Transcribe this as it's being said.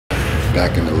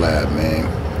Back in the lab, man.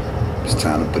 It's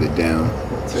time to put it down.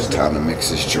 It's time to mix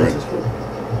this joint.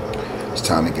 It's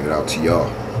time to get it out to y'all.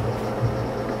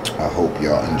 I hope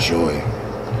y'all enjoy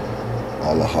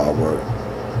all the hard work,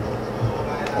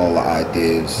 all the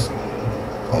ideas,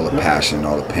 all the passion,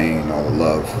 all the pain, all the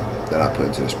love that I put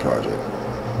into this project.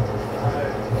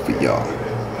 For y'all.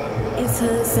 It's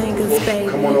Hoodsingaz, baby.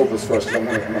 Come on over first. I'm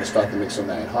gonna start the mix on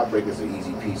that. Heartbreakers are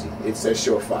easy peasy. It says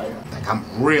SureFire. Like, I'm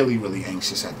really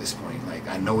anxious at this point. Like,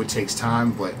 I know it takes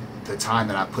time, but the time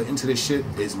that I put into this shit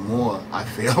is more, I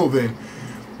feel, than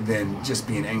just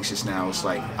being anxious now. It's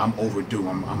like I'm overdue.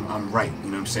 I'm right. You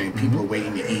know what I'm saying? People are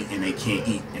waiting to eat and they can't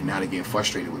eat, and now they're getting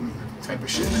frustrated with me. Type of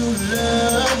shit.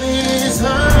 Love is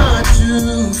hard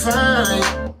to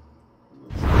find.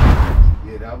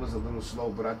 Yeah, that was a little slow,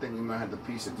 but I think we might have to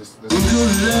piece it. This Love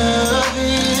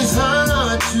is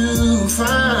hard to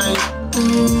find.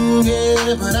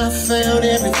 Yeah, but I found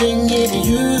everything in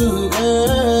you,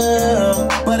 girl.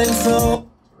 But it's so.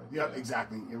 Yep,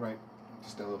 exactly. You're right.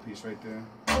 Just that little piece right there.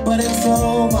 But it's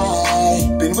so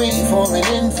I've been waiting for an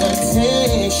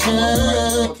invitation.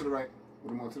 More to the right. A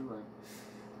little more to the right.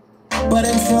 But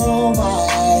it's so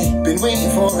I've been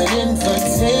waiting for an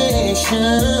invitation.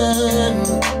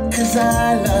 Cause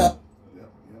I love. Yep.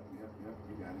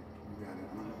 You got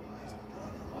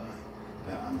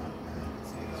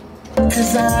it.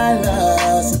 Cause I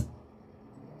love.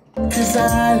 Cause I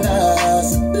love.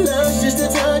 Love's just to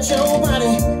touch your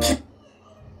body.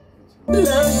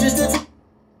 Love's just to.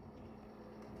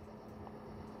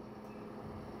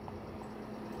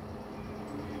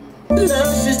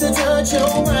 Love's just to touch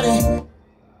your body. A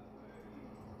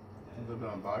little bit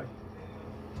on body.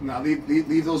 Now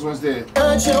leave those ones there.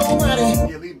 Touch your body.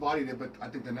 Yeah, leave body there, but I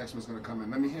think the next one's gonna come in.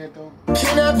 Let me hear it though.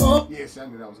 Can I pull? Yes, I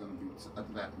knew that was gonna be.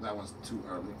 That one's too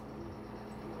early.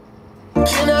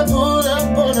 Can I pull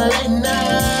up on a late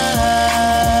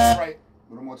night? Right. A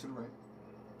little more to the right.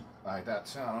 Alright,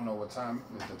 that's. I don't know what time.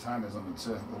 If the time is on the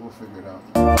tip, but we'll figure it out.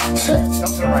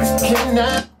 Jump to the right. Can I?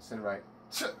 To the right.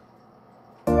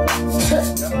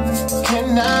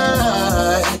 Can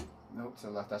I? Nope, to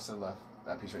the left. That's to the left.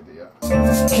 That piece right there.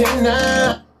 Yeah. Can I?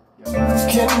 Yeah.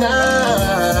 Can I?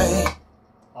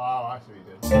 Oh, I see what you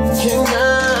did. Can I?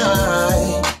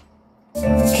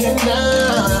 Can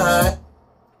I?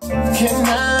 Can I?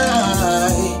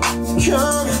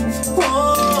 Come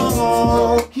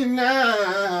on. Can I?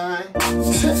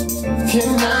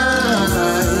 Can I?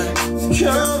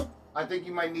 Come. I think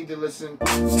you might need to listen.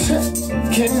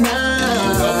 Can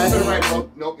I? To the right.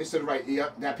 Nope, it's to the right.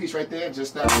 Yep, that piece right there,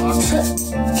 just that box.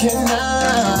 Can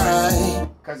I?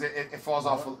 Because it falls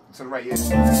off to the right. Yeah.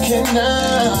 Can I?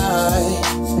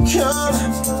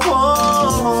 Come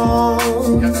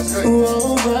on. Yeah, that's good.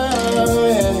 Over.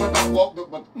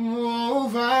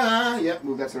 Over. Yep,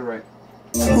 move that to the right.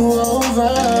 Over.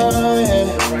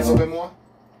 Right, a little bit more.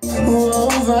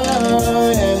 Over.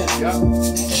 Yep.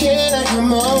 Can I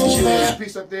come over? This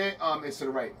piece up there, it's to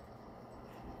the right.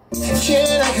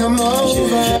 Can I come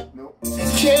over? Nope.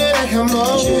 Can I come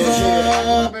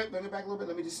over? Let me back a little bit.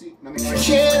 Let me just see. Let me.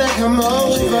 Can I come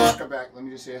over? Come back. Let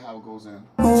me just see how it goes in.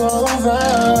 Over.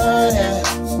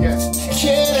 Yes.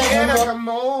 Can I come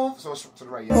over? So it's to the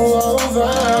right. Yeah.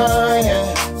 Over.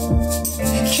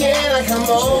 Can I come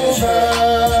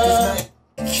over?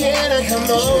 Can I come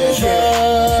over?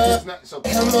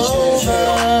 Come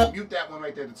over. Mute that one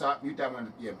right there at the top. Mute that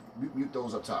one. Yeah, mute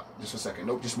those up top. Just a second.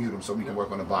 Nope, just mute them so we can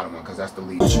work on the bottom one because that's the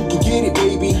lead. You can get it,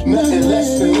 baby. Nothing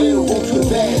less than little room for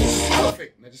that.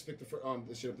 Perfect. Now just pick the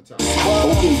shit up the top.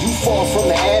 Okay, you fall from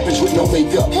the average with no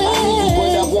makeup. I need you,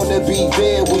 but I wanna be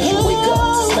there when you wake up.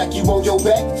 To smack you on your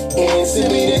back and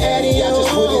send me the Addy. I just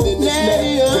put it in this neck.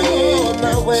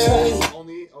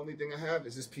 Only thing I have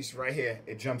is this piece right here.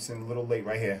 It jumps in a little late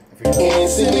right here. And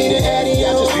send me the Addy.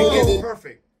 I just put it in.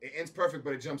 Perfect. It ends perfect,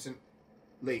 but it jumps in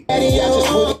late. Addy, I just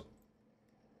put it.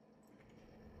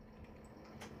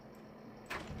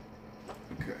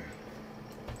 Okay.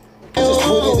 I just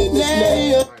put it in this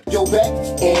neck. Your back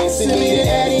and send me the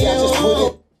Addy. I just put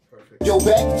it. Perfect. Your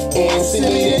back and send me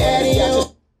the Addy. I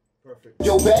just. Perfect.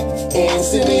 Your back and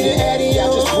send me the Addy. I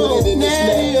just put it in this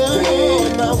neck.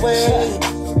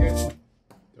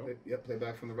 Yep, play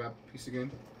back from the rap piece again.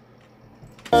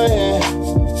 Can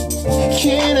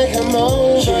I come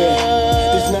over?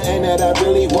 There's nothing that I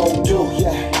really won't do,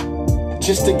 yeah.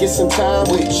 Just to get some time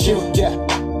with you, yeah.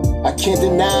 I can't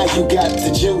deny you got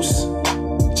the juice.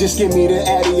 Just give me the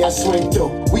Addy, I swing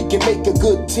through. We can make a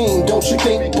good team, don't you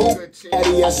think, boo?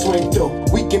 Addy, I swing through.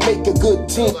 We can make a good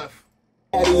team.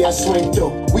 Addy, I swing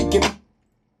through. We can.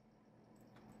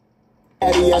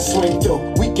 Addy, I swing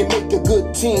through. We can make a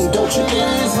good team, don't you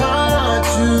think? It's hard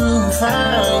to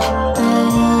find.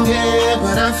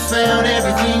 found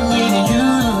everything in you,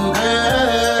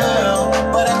 girl.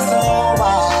 But it's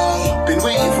alright. Been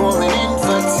waiting for an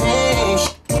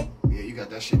invitation. Yeah, you got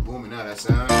that shit booming now, that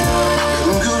sound.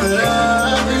 Good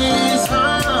love is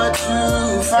hard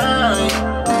to find.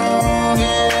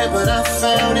 Yeah, but I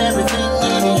found everything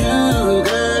in you,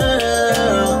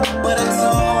 girl. But it's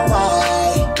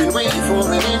alright. Been waiting for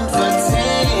an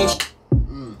invitation.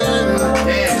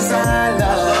 Cause I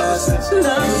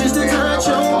love just to touch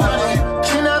your body.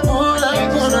 Can I pull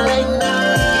up on a late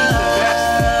night?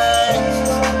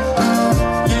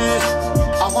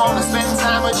 Yeah, I wanna spend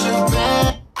time with you,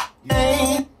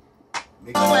 babe.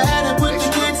 Go ahead and put the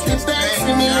kids to bed.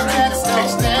 Send me a text, don't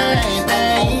stay.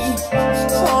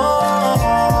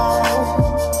 Oh,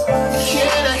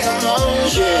 can I come on?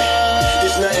 Yeah,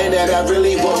 there's nothing that I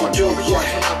really won't do.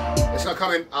 Yeah, It's gonna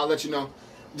come in, I'll let you know.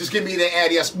 Just give me the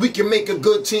ad, yes. We can make a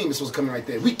good team. This was coming right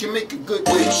there. We can make a good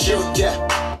team. with you,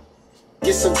 yeah.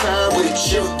 Get some time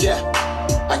with you, yeah.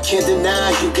 I can't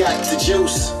deny you got the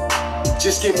juice.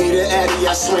 Just give me the addy,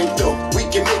 I swing through. We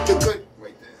can make a good.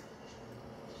 Right there.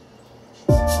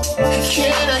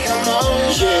 Can I come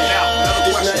on? Yeah,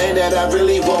 there's nothing that I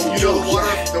really won't You do. know the water,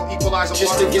 Yeah. the equalizer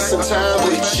Just water to get some thing? time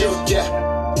with you, yeah.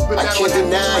 I can't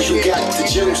deny you got the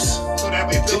juice. So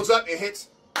that it builds up, it hits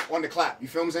on the clap. You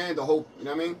feel what I'm saying? The whole, you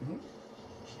know what I mean?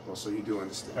 Well, so you do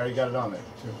understand. I already got it on there,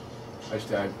 too. I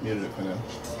muted it for now.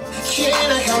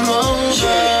 Can I come on?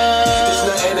 Yeah, there's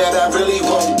nothing that I really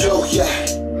won't do.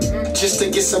 Yeah, just to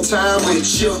get some time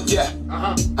with you. Yeah,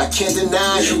 I can't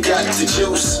deny you got the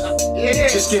juice.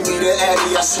 Just give me the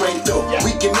addy, I swing through.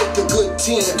 We can make a good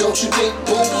team, don't you think,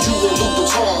 boo? You a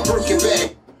Louboutin, Birkin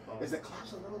bag. Is the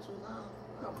claps a little too loud?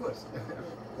 Of course.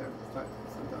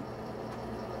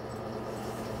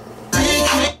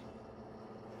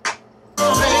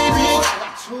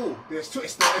 Two. There's two.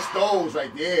 It's those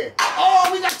right there. Oh,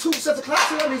 we got two sets of claps.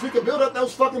 So that means we can build up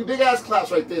those fucking big ass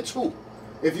claps right there too.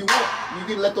 If you want, you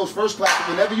can let those first claps.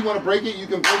 Whenever you want to break it, you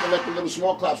can break and let the little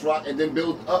small claps rock, and then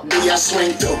build up. I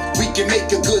swing through. We can make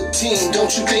a good team,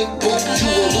 don't you think, boo? You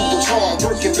a Louboutin,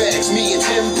 Birkin bags, me and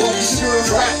Tim boots.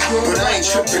 Right, but I ain't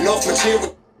tripping off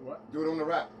material. Do it on the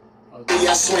rap.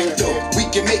 I swing through. We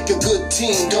can make a good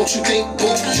team, don't you think, boo?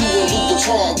 You a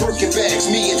Louboutin, Birkin bags,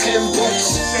 me and Tim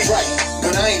boots. Right,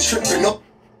 but I ain't tripping off.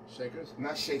 Shakers,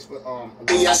 not shakes, but I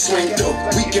swing through.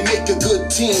 We can make a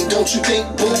good team, don't you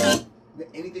think, boo?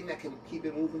 anything that can keep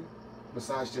it moving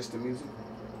besides just the music.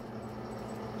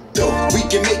 We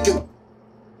can make a.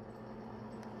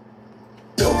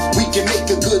 We can make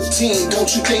a good team,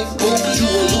 don't you think, boo? You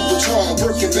a Louboutin,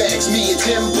 Birkin bags, me and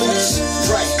Tim boots.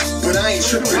 Right, but I ain't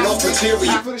tripping off material.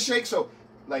 Not for the shake, so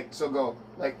go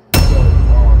the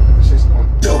shake's on.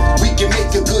 We can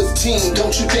make a good team,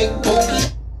 don't you think, boo?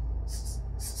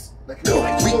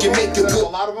 We can make a good. A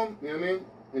lot of them, you know what I mean,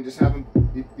 and just have them.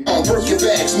 Birkin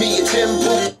bags, me and Tim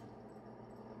boots.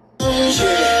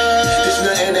 Yeah, there's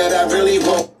nothing that I really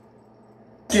won't.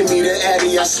 Give me the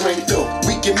addy, I swing through.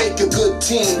 We can make a good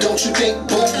team, don't you think,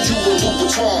 boo? You a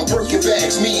Louboutin, Birkin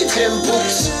bags, me and Tim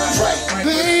boots. Right.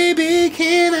 Baby,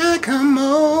 can I come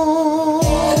on?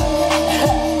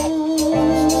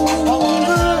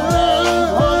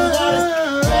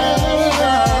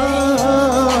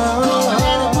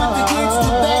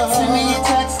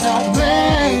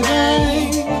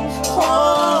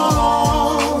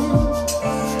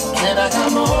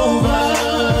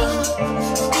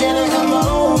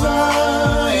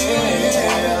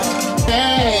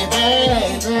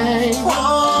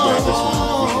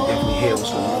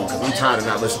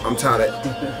 I'm tired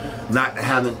of not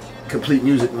having complete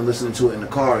music when listening to it in the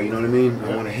car, you know what I mean?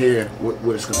 I want to hear what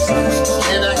it's going to sound like.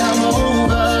 Can I come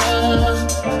over?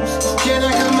 Can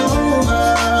I come over?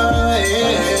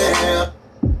 Yeah.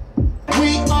 We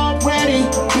already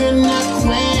been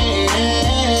acquainted,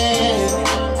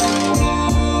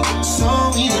 so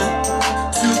eager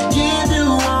to give you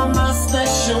all my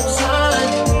special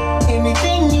time.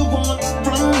 Anything you want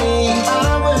from me,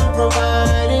 I will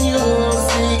provide, and you will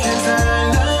see, 'cause I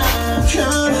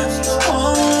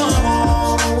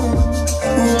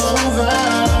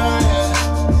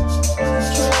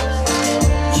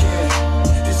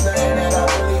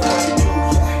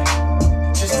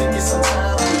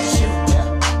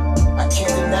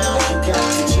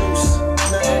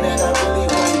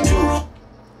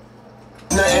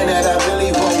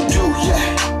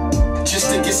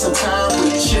some time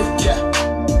with you, yeah.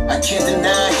 I can't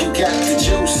deny you got the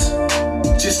juice.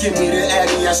 Just give me the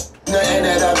addy, nothing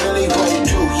that I really won't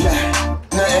do, yeah.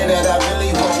 Nothing that I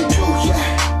really won't do,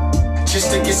 yeah. Just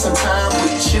to get some time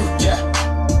with you, yeah.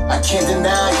 I can't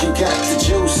deny you got the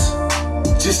juice.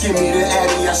 Just give me the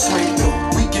addy, I swing through.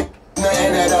 We can,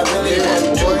 nothing that I really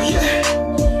won't do,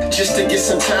 get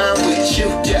some time with you,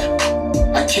 yeah.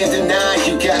 I can't deny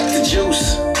you got the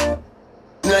juice.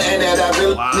 Nothing that I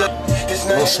really there's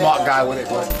Little smart guy with it,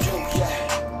 boy.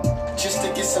 Just to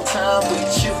get some time with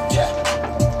you, yeah.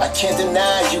 I can't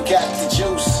deny you got the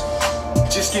juice.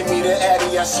 Just give me the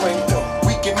addy, I swing through.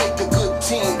 We can make a good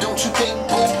team, don't you think,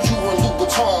 boo? You and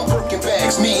Louboutin, Birkin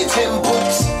bags, me and Tim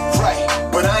boots. Right,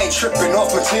 but I ain't tripping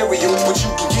off material, but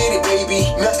you can get it, baby.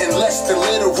 Nothing less than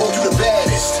literal, you the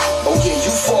baddest. Oh yeah, you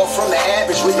fall from the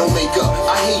average with no makeup.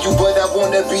 I hear you, but I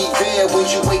wanna be there when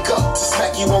you wake up. To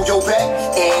smack you on your back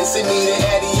and send me the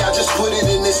addy, I just put it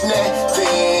in this net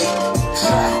thing.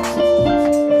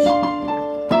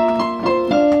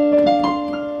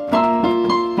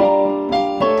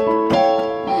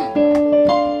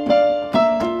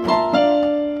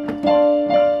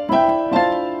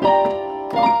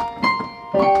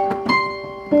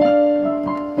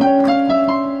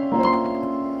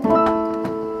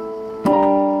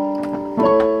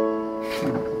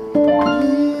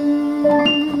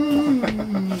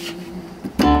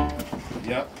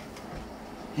 Yep.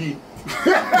 He.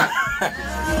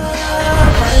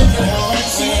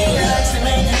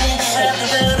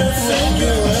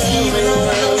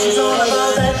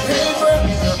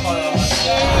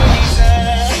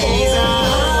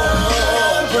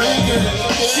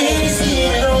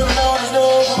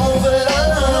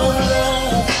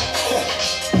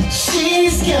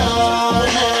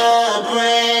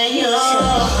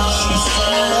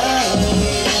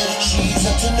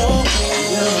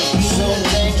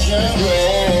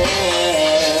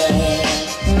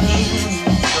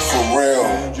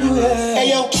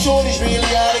 Shorty's really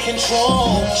out of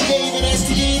control. She gave an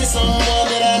STD to someone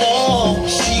that I know.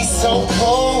 She's so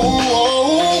cold,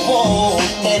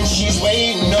 and she's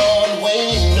waiting on,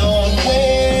 waiting on,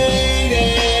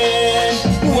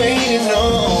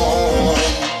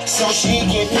 so she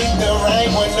can pick the right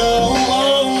one. No,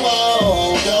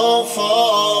 don't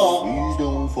fall, please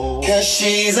don't fall, 'cause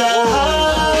she's a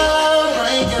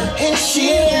heartbreaker, and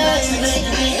she likes to make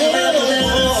you think about the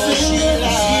little finger.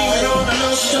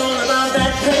 She's all about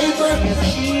that paper.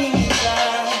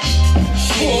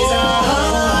 She's a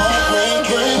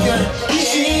heartbreaker.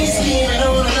 She's scheming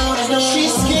on and on and on.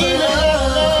 She's scheming on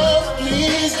love,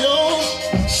 please don't.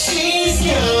 She's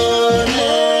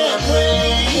gonna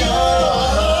break your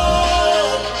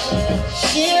heart.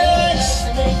 She likes to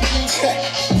make you think.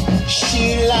 She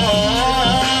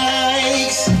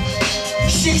likes.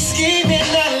 She's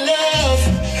scheming on love.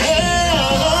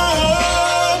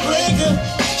 Heartbreaker.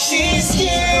 She's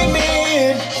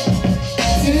scheming,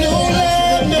 no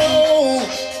love, no.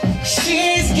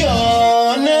 She's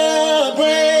gonna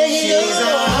break. She's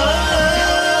a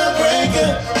heartbreaker.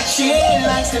 She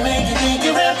likes to make you think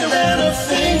you're wrapped around her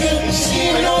finger. She's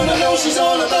scheming on the low, she's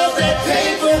all about that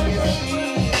paper.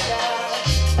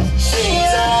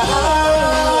 She's a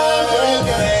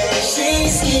heartbreaker.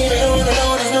 She's scheming on the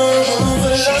low, there's no room for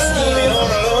love. She's scheming on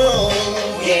the low,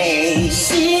 yeah.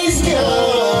 She's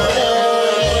gonna.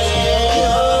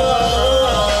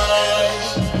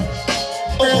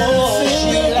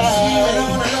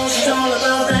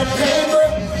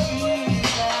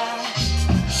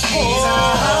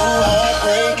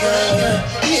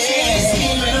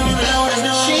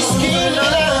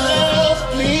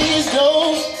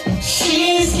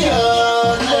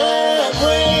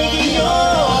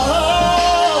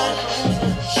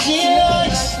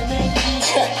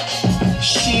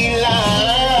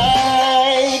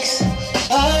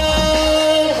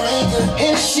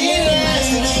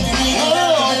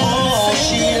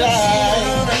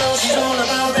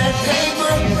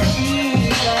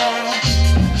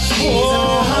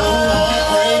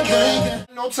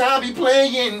 Time be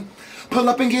playing, pull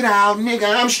up and get out, nigga,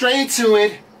 I'm straight to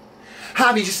it.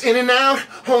 I be just in and out,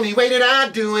 only way that I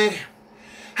do it.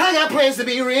 I got plans to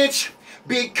be rich,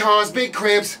 big cars, big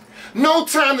cribs, no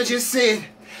time to just sit.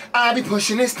 I be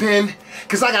pushing this pen,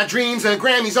 cause I got dreams of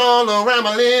Grammys all around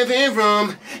my living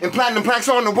room, and platinum plaques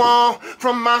on the wall,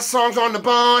 from my songs on the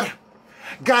board.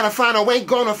 Gotta find a way,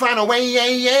 gonna find a way, yeah,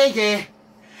 yeah, yeah.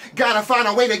 Gotta find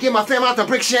a way to get my fam out the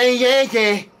bricks, yeah, yeah,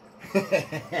 yeah.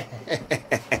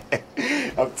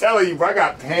 I'm telling you, bro, I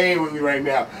got pain with me right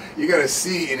now. You're gonna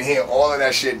see and hear all of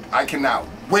that shit. I cannot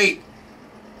wait.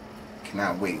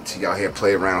 Cannot wait until y'all hear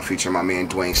Play Around featuring my man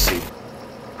Dwayne C.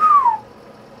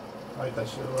 Like that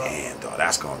shit. Damn, dog,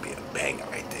 that's gonna be a banger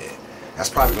right there. That's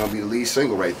probably gonna be the lead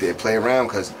single right there, Play Around,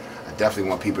 because I definitely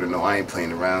want people to know I ain't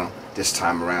playing around this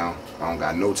time around. I don't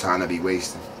got no time to be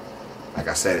wasting. Like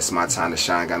I said, it's my time to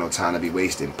shine, got no time to be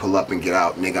wasting. Pull up and get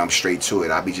out, nigga, I'm straight to it.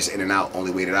 I be just in and out,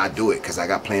 only way that I do it, cause I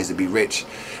got plans to be rich.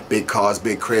 Big cars,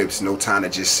 big cribs, no time to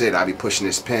just sit. I be pushing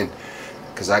this pen.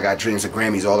 Cause I got dreams of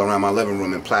Grammys all around my living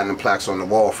room and platinum plaques on the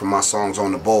wall from my songs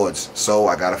on the boards. So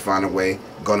I gotta find a way,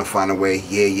 gonna find a way,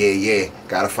 yeah, yeah, yeah.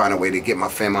 Gotta find a way to get my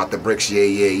fam out the bricks, yeah,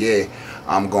 yeah, yeah.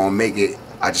 I'm gonna make it,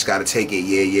 I just gotta take it,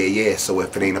 yeah, yeah, yeah. So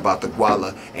if it ain't about the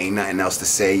guala, ain't nothing else to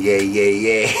say, yeah, yeah,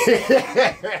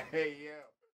 yeah.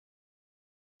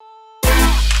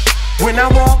 When I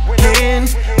walk in,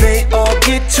 they all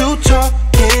get to talking.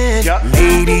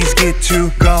 Ladies get to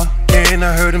gawking.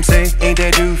 I heard them say, ain't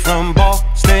that dude from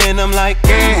Boston? I'm like,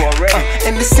 yeah.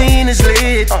 And the scene is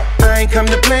lit. I ain't come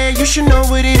to play, you should know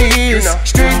what it is.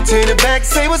 Straight to the back,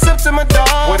 say what's up to my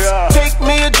dogs. Take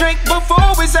me a drink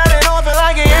before we set it off.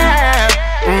 Like, yeah.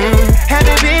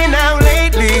 Haven't been out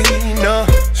lately, no.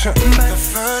 The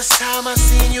first time I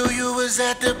seen you, you was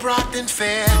at the Brockton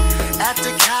Fair. At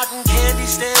the cotton candy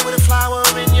stand with a flower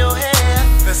in your hair.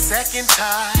 The second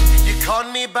time, you caught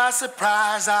me by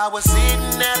surprise. I was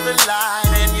sitting at the light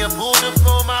and you pulled the